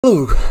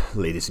Hello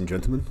ladies and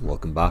gentlemen,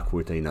 welcome back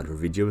with another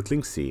video with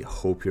Linksy.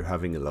 Hope you're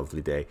having a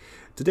lovely day.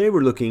 Today we're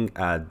looking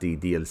at the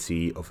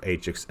DLC of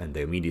Ajax and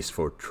Diomedes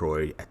for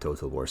Troy, a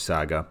Total War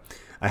Saga.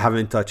 I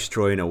haven't touched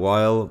Troy in a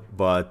while,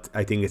 but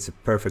I think it's a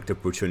perfect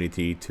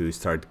opportunity to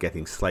start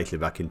getting slightly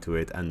back into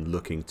it and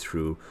looking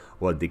through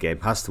what the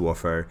game has to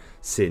offer,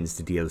 since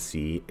the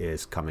DLC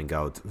is coming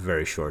out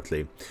very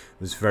shortly. It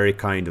was very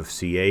kind of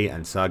CA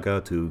and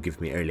Saga to give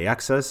me early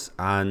access,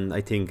 and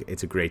I think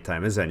it's a great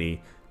time as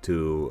any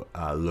to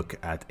look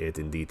at it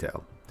in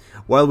detail.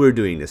 While we're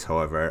doing this,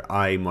 however,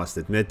 I must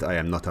admit I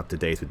am not up to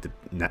date with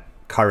the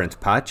current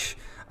patch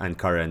and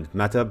current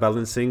meta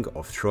balancing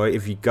of Troy.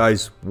 If you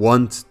guys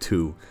want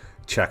to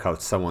check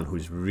out someone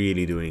who's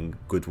really doing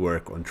good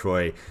work on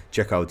Troy,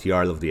 check out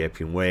Jarl of the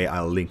Appian Way.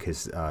 I'll link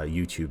his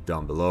YouTube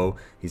down below.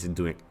 He's been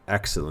doing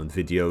excellent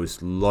videos,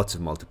 lots of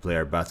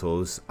multiplayer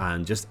battles,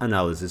 and just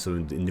analysis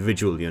of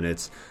individual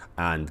units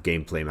and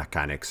gameplay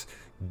mechanics.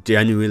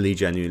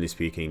 Genuinely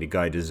speaking, the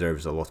guy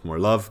deserves a lot more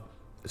love,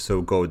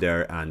 so go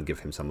there and give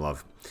him some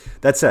love.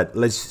 That said,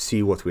 let's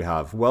see what we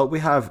have. Well,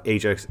 we have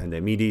Ajax and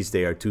Diomedes.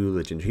 They are two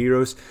legend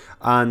heroes,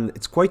 and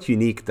it's quite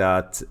unique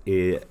that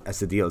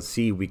as a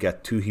DLC we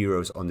get two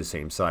heroes on the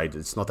same side.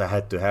 It's not a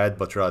head-to-head,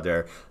 but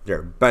rather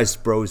they're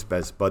best bros,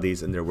 best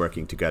buddies, and they're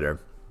working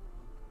together.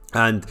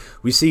 And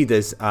we see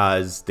this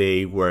as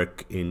they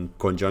work in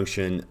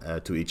conjunction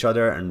to each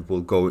other, and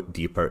we'll go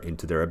deeper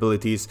into their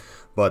abilities.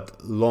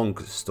 But long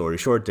story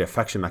short, their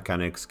faction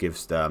mechanics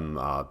gives them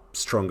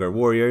stronger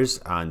warriors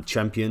and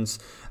champions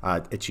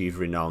achieve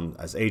renown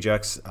as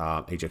Ajax.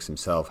 Ajax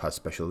himself has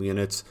special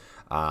units,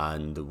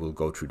 and we'll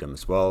go through them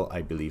as well.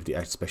 I believe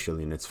the special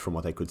units, from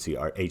what I could see,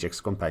 are Ajax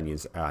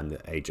Companions and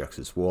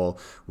Ajax's Wall,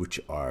 which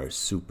are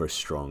super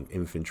strong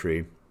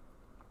infantry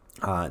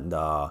and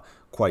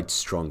quite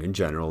strong in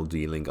general,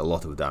 dealing a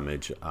lot of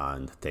damage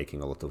and taking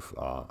a lot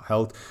of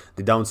health.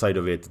 The downside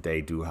of it,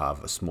 they do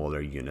have a smaller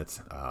unit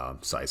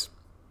size.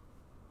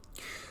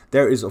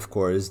 There is, of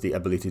course, the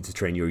ability to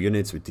train your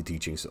units with the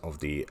teachings of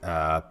the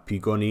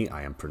Pigoni,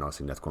 I am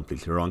pronouncing that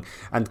completely wrong,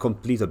 and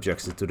complete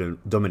objectives to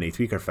dominate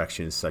weaker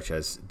factions such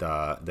as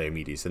the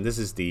Diomedes. And this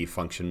is the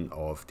function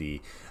of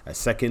the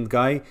second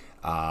guy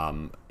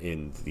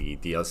in the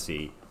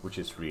DLC, which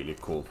is really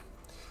cool.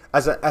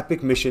 As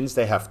epic missions,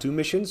 they have two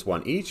missions,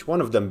 one each. One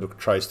of them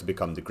tries to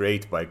become the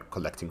Great by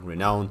collecting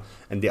renown,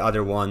 and the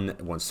other one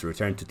wants to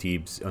return to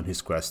Thebes on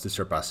his quest to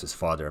surpass his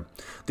father.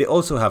 They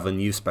also have a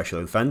new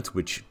special event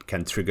which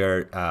can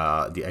trigger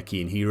the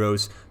Achaean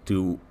heroes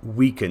to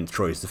weaken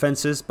Troy's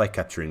defenses by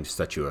capturing the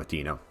statue of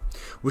Athena.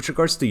 With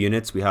regards to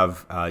units, we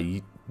have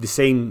the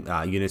same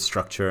unit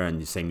structure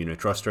and the same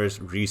unit rosters,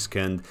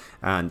 reskinned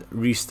and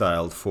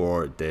restyled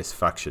for this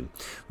faction.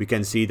 We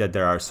can see that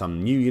there are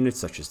some new units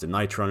such as the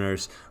Night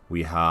Runners.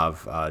 We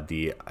have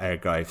the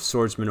Argive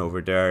Swordsmen over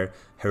there,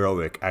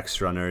 Heroic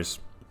X-Runners,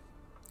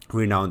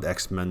 Renowned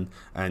X-Men,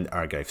 and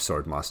Argive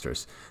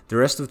Swordmasters. The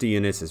rest of the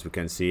units, as we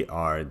can see,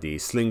 are the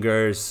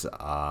Slingers,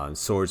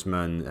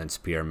 Swordsmen, and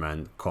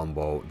Spearmen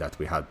combo that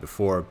we had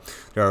before.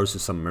 There are also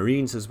some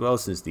Marines as well,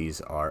 since these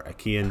are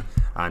Achaean,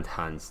 and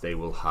hence they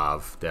will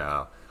have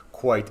the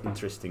quite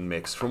interesting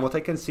mix. From what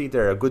I can see,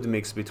 they're a good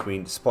mix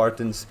between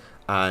Spartans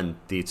and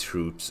the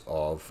troops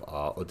of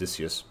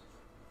Odysseus.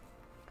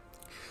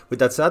 With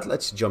that said,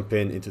 let's jump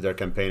into their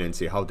campaign and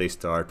see how they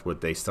start,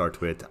 what they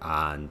start with,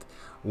 and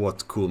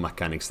what cool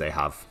mechanics they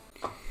have.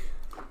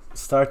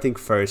 Starting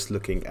first,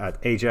 looking at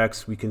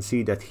Ajax, we can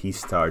see that he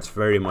starts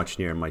very much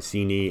near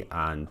Mycenae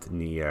and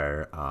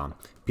near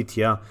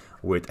Pythia,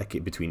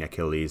 between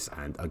Achilles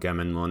and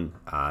Agamemnon,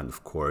 and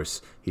of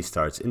course he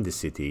starts in the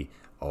city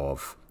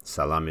of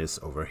Salamis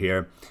over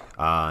here,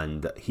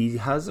 and he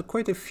has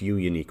quite a few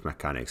unique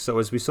mechanics. So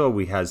as we saw,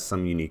 he has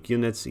some unique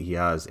units. He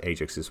has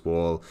Ajax's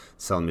Wall,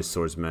 Salamis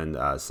Swordsmen,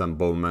 some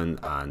Bowmen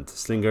and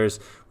Slingers,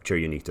 which are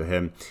unique to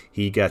him.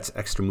 He gets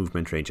extra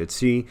movement range at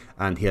sea,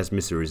 and he has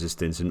missile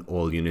resistance in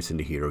all units in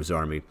the hero's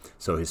army.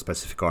 So his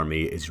specific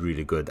army is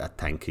really good at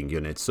tanking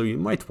units. So you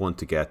might want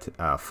to get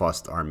a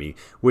fast army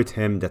with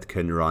him that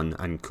can run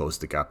and close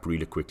the gap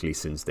really quickly,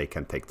 since they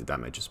can take the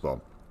damage as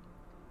well.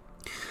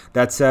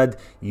 That said,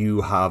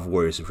 you have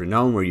Warriors of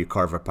Renown, where you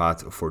carve a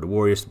path for the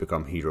warriors to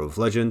become Hero of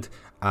Legend,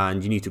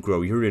 and you need to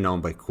grow your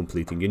renown by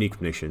completing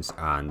unique missions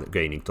and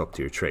gaining top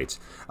tier traits,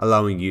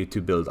 allowing you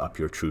to build up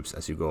your troops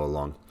as you go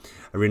along.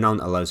 A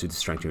renown allows you to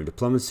strengthen your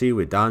diplomacy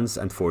with dance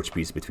and forge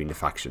peace between the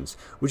factions,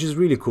 which is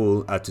really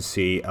cool to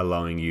see,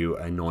 allowing you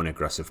a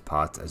non-aggressive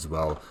path as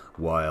well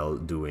while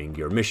doing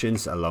your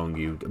missions, allowing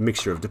you a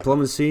mixture of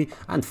diplomacy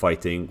and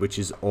fighting, which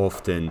is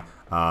often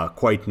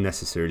quite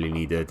necessarily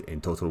needed in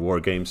Total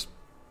War games.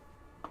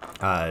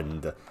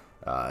 And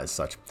as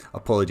such,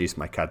 apologies,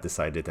 my cat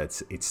decided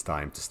that it's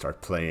time to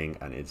start playing,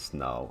 and it's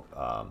now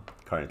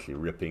currently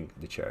ripping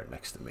the chair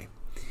next to me.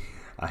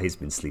 He's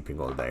been sleeping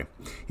all day.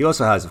 He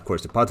also has, of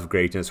course, the Path of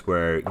Greatness,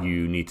 where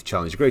you need to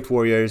challenge great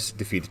warriors,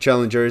 defeat the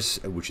challengers,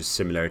 which is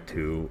similar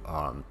to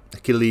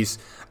Achilles,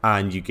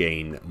 and you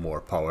gain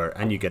more power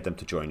and you get them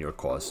to join your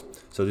cause.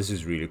 So this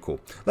is really cool.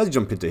 Let's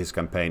jump into his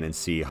campaign and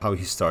see how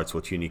he starts,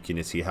 what unique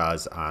units he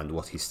has, and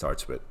what he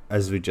starts with.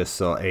 As we just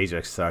saw,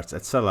 Ajax starts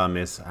at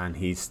Salamis, and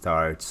he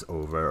starts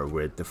over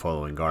with the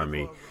following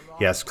army.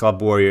 He has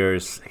club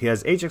warriors, he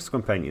has Ajax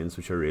companions,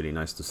 which are really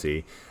nice to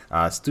see,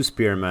 2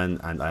 spearmen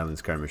and island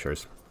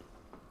skirmishers.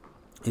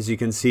 As you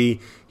can see,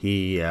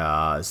 he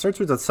starts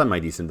with a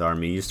semi-decent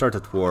army. You start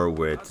at war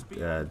with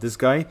this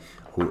guy,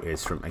 who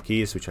is from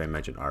Achaeus, which I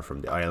imagine are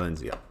from the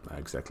islands. Yeah,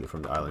 exactly,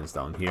 from the islands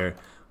down here,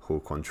 who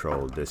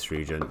control this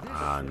region.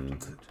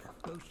 And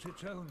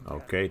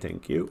okay,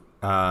 thank you.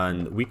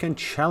 And we can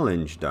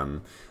challenge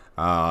them.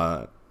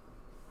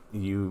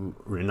 You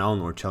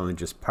renown or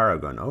challenges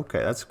Paragon.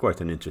 Okay, that's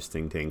quite an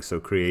interesting thing. So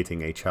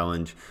creating a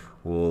challenge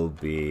will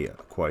be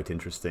quite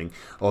interesting.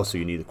 Also,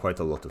 you need quite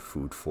a lot of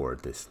food for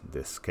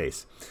this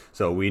case.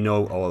 So we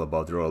know all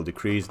about the royal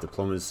decrees,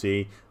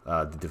 diplomacy,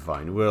 the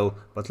divine will,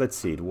 but let's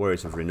see the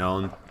warriors of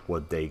renown,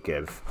 what they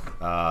give.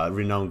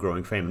 Renown,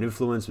 growing fame and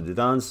influence with the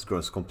dance,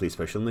 grows complete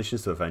special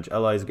missions to avenge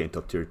allies, gain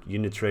top tier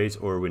unit trades,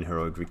 or win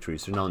heroic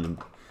victories. Renown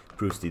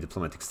improves the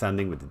diplomatic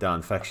standing with the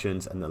Dan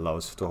factions and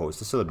allows to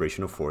host a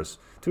celebration of force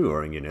to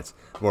warring units,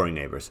 warring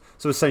neighbors.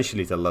 So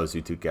essentially it allows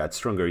you to get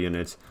stronger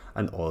units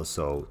and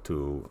also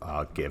to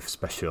give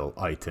special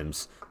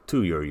items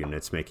to your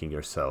units, making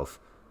yourself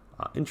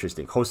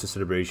interesting. Host a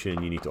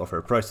celebration, you need to offer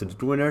a prize to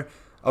the winner.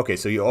 Okay,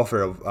 so you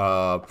offer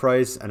a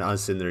prize and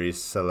ancillaries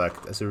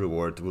select as a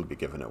reward will be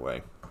given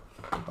away.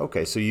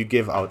 Okay, so you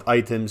give out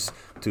items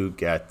to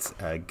get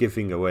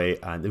giving away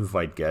and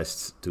invite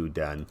guests to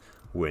then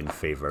win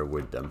favor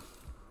with them.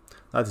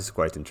 That is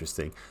quite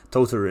interesting.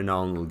 Total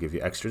renown will give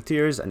you extra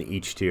tiers, and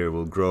each tier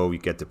will grow. You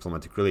get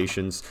diplomatic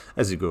relations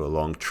as you go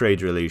along,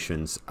 trade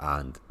relations,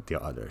 and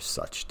the other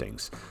such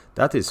things.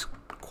 That is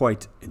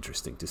quite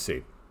interesting to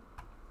see.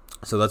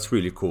 So that's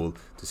really cool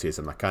to see as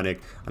a mechanic.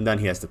 And then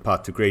he has the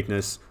path to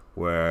greatness,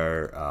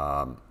 where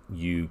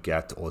you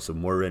get also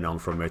more renown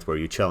from it, where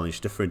you challenge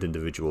different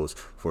individuals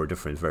for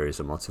different various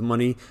amounts of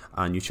money,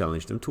 and you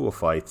challenge them to a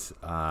fight,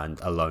 and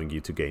allowing you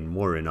to gain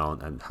more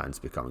renown and hence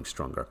becoming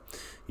stronger.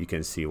 You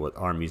can see what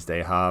armies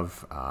they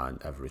have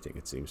and everything,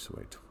 it seems.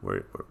 Wait,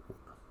 where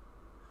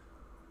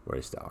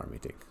is the army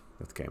thing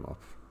that came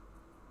up?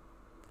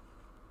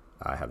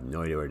 I have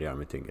no idea where the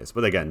army thing is,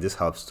 but again, this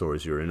helps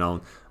towards your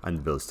renown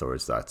and builds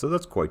towards that, so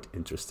that's quite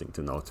interesting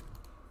to note.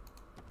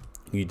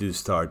 You do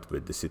start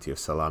with the city of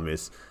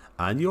Salamis,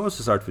 and you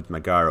also start with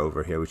Megara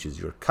over here, which is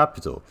your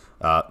capital,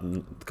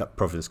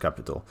 province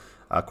capital.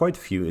 Quite a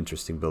few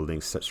interesting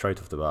buildings straight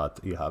off the bat.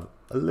 You have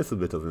a little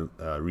bit of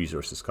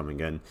resources coming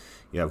in.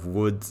 You have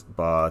wood,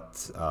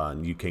 but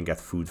you can get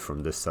food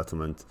from this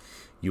settlement.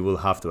 You will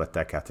have to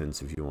attack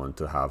Athens if you want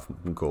to have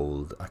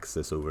gold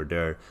access over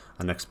there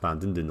and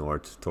expand in the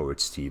north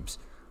towards Thebes,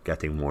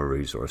 getting more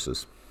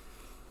resources.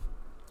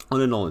 All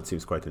in all, it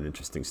seems quite an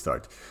interesting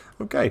start.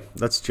 Okay,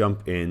 let's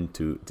jump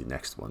into the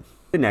next one.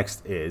 The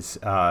next is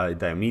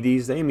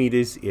Diomedes.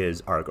 Diomedes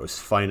is Argos'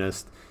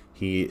 finest.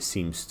 He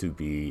seems to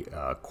be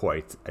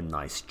quite a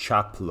nice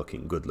chap,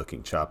 good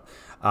looking chap.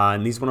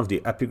 And he's one of the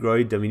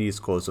Epigroi. Diomedes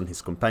calls on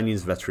his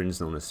companions,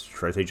 veterans known as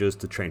strategists,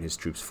 to train his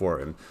troops for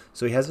him.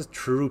 So he has a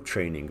troop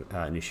training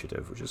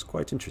initiative, which is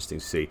quite interesting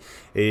to see.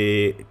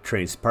 He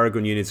trains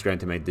Paragon units,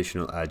 granting them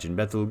additional edge in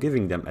battle,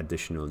 giving them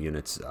additional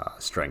units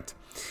strength.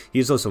 He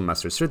is also a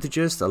master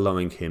strategist,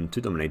 allowing him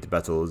to dominate the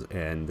battles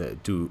and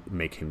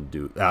make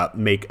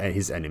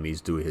his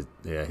enemies do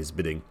his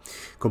bidding.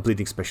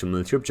 Completing special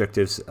military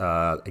objectives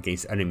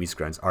against enemies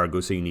grants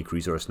Argos a unique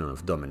resource known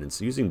as dominance.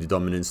 Using the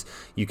dominance,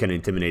 you can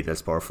intimidate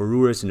less powerful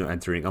rulers into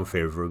entering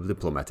unfavorable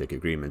diplomatic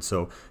agreements.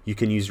 So you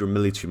can use your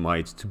military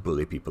might to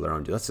bully people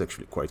around you. That's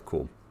actually quite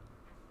cool.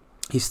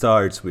 He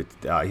starts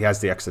with, he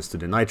has the access to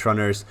the Night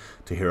Runners,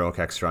 to Heroic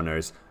X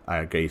Runners,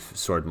 Grave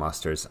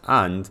Swordmasters,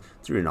 and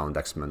the Renowned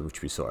X-Men,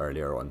 which we saw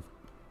earlier on.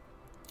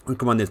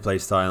 Recommended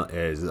playstyle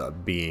is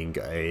being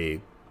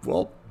a,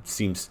 well,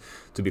 seems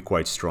to be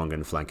quite strong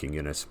in flanking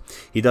units.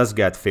 He does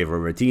get favor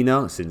of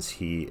Athena, since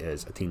he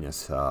is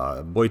Athena's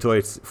boy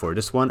toy for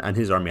this one, and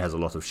his army has a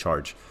lot of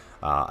charge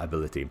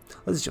ability.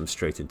 Let's jump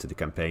straight into the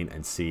campaign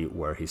and see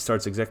where he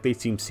starts exactly.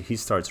 It seems he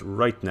starts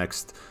right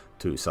next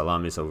to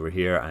Salamis over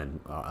here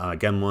and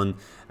Agamemnon,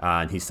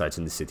 and he starts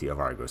in the city of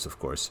Argos, of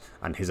course,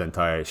 and his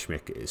entire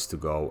schmick is to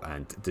go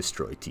and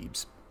destroy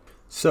Thebes.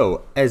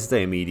 So, as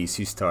Diomedes,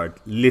 you start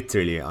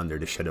literally under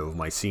the shadow of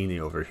Mycenae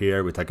over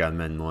here with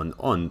Agamemnon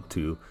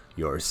onto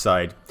your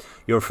side.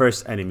 Your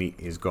first enemy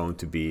is going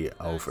to be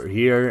over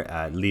here,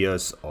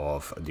 Leos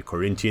of the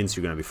Corinthians.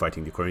 You're going to be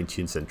fighting the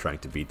Corinthians and trying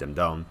to beat them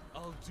down.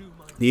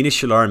 The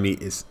initial army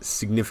is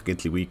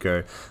significantly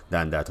weaker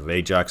than that of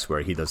Ajax,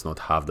 where he does not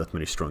have that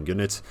many strong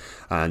units,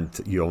 and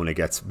you only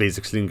get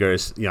basic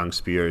slingers, young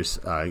spears,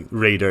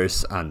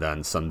 raiders, and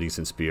then some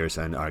decent spears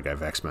and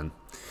Argive X-Men,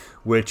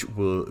 which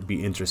will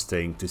be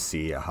interesting to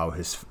see how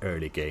his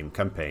early game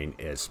campaign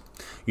is.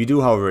 You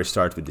do, however,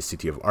 start with the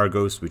city of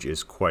Argos, which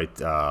is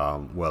quite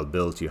well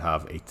built. You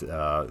have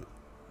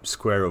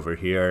square over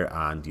here,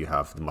 and you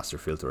have the muster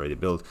filter already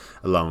built,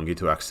 allowing you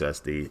to access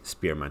the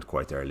spearmen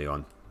quite early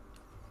on.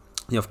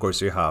 And of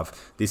course, you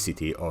have the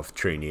city of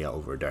Trinia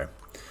over there.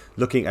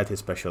 Looking at his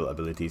special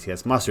abilities, he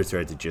has Master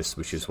Strategist,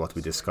 which is what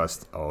we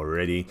discussed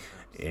already,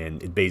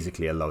 and it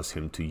basically allows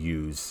him to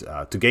use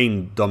to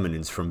gain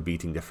dominance from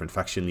beating different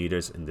faction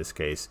leaders. In this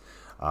case,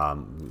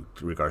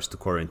 with regards to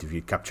Corinth, if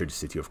you capture the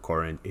city of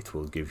Corinth, it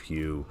will give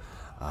you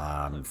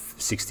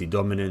 60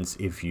 dominance.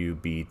 If you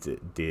beat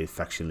the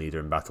faction leader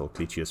in battle,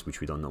 Clytius, which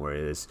we don't know where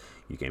it is,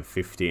 you gain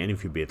 50, and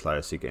if you beat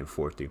Laius, you gain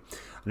 40.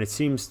 And it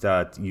seems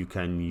that you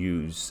can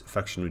use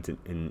faction within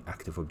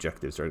inactive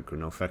objectives. There are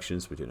no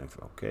factions within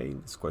active. Okay,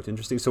 it's quite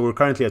interesting. So we're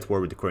currently at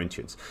war with the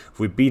Corinthians. If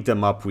we beat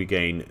them up, we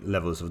gain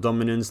levels of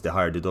dominance. The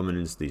higher the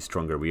dominance, the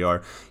stronger we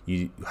are.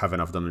 You have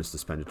enough dominance to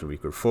spend it on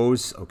weaker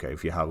foes. Okay,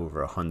 if you have over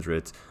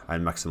 100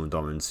 and maximum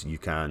dominance, you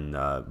can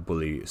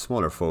bully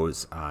smaller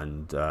foes,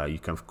 and you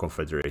can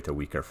confederate a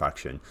weaker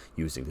faction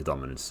using the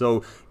dominance.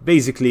 So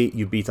basically,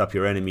 you beat up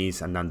your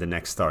enemies, and then the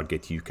next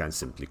target you can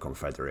simply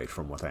confederate,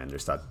 from what I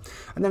understand.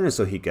 And then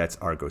also he gets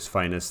Argo's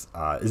Finest.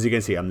 As you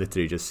can see, I'm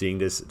literally just seeing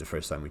this the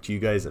first time with you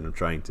guys, and I'm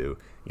trying to,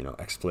 you know,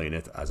 explain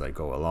it as I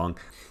go along.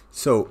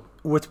 So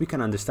what we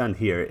can understand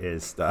here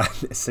is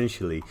that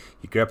essentially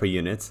you grab a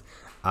unit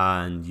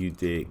and you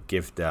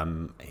give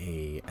them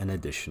an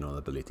additional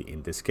ability.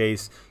 In this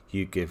case,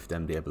 you give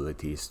them the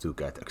abilities to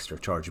get extra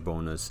charge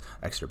bonus,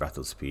 extra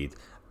battle speed,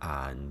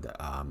 and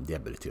the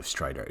ability of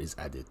Strider is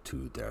added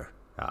to their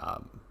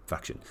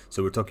faction.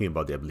 So we're talking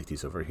about the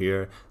abilities over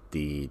here,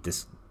 the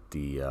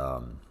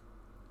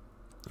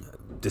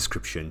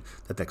description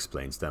that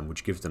explains them,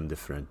 which gives them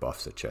different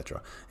buffs,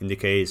 etc. In the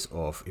case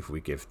of, if we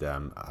give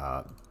them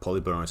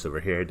polybonus over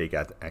here, they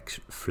get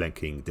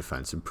flanking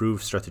defense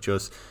improved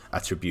strategist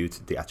attribute.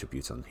 The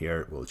attributes on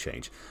here will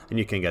change, and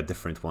you can get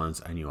different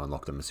ones, and you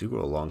unlock them as you go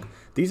along.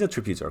 These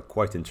attributes are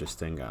quite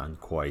interesting and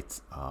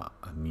quite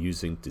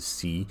amusing to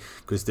see,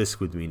 because this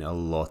would mean a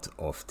lot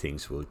of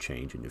things will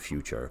change in the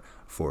future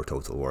for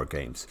Total War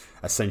games.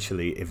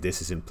 Essentially, if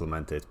this is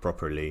implemented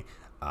properly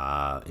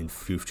in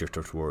future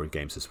Total War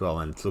games as well,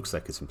 and it looks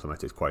like it's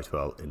implemented quite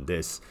well in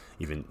this.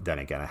 Even then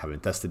again, I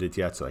haven't tested it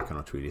yet, so I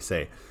cannot really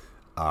say.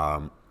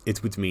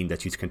 It would mean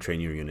that you can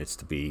train your units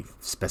to be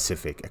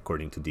specific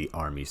according to the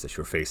armies that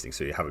you're facing.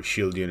 So you have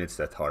shield units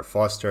that are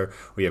faster,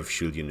 or you have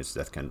shield units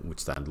that can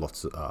withstand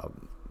lots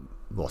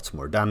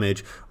more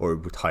damage, or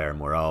with higher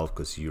morale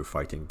because you're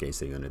fighting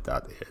against a unit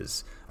that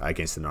is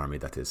against an army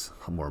that is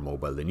more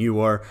mobile than you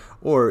are,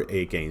 or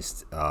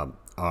against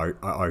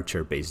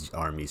archer based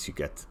armies, you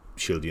get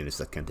shield units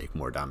that can take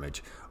more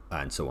damage,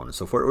 and so on and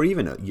so forth. Or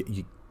even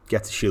you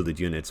get shielded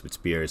units with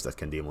spears that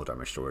can deal more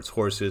damage towards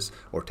horses,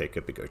 or take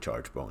a bigger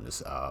charge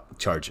bonus,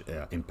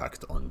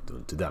 impact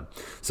onto them.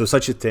 So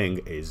such a thing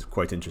is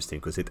quite interesting,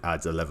 because it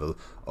adds a level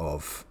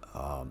of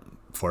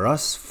for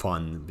us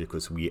fun,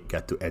 because we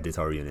get to edit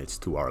our units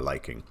to our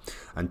liking,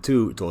 and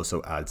two, it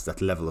also adds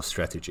that level of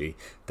strategy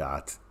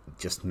that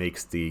just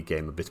makes the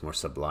game a bit more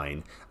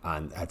sublime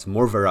and adds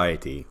more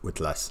variety with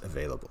less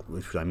available.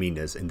 Which I mean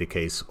is, in the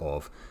case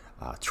of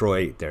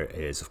Troy, there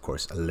is of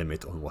course a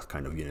limit on what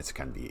kind of units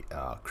can be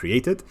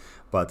created,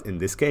 but in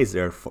this case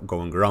they're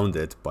going around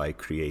it by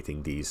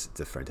creating these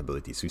different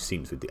abilities. We've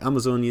seen it with the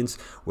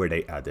Amazonians, where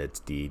they added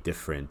the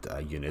different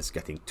units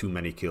getting too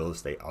many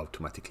kills, they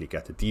automatically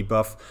get a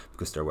debuff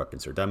because their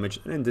weapons are damaged.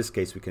 And in this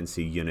case we can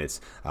see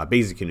units,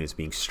 basic units,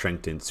 being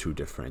strengthened through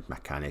different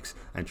mechanics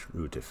and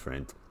through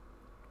different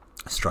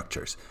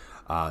structures.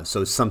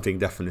 So it's something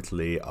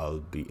definitely I'll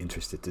be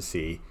interested to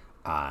see,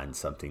 and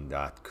something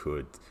that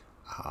could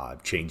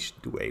change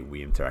the way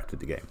we interact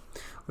with the game.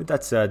 With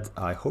that said,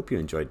 I hope you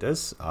enjoyed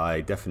this. I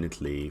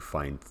definitely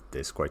find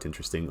this quite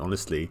interesting.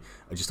 Honestly,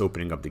 just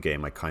opening up the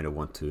game, I kind of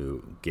want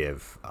to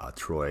give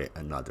Troy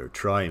another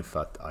try. In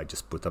fact, I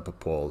just put up a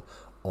poll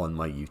on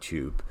my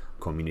YouTube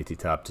community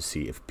tab to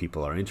see if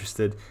people are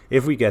interested.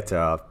 If we get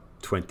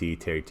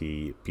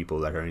 20-30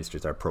 people that are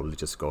interested, I'll probably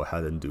just go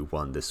ahead and do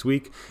one this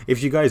week.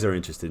 If you guys are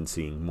interested in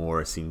seeing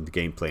more, seeing the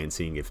gameplay and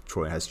seeing if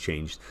Troy has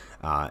changed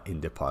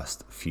in the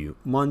past few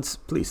months,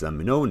 please let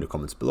me know in the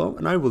comments below,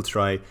 and I will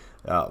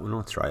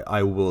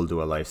I will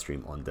do a live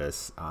stream on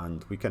this,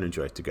 and we can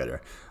enjoy it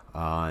together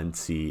and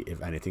see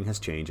if anything has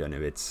changed, and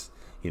if it's,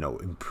 you know,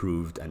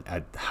 improved and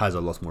has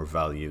a lot more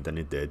value than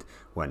it did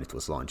when it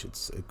was launched.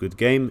 It's a good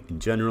game in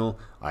general.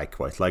 I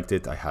quite liked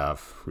it. I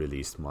have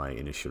released my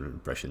initial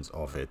impressions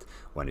of it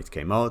when it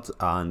came out,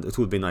 and it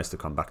would be nice to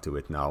come back to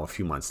it now a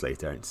few months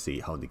later and see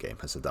how the game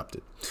has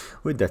adapted.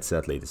 With that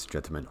said, ladies and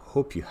gentlemen,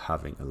 hope you're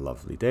having a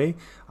lovely day.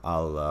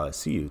 I'll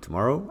see you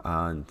tomorrow,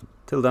 and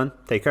till then,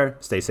 take care,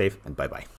 stay safe, and bye bye.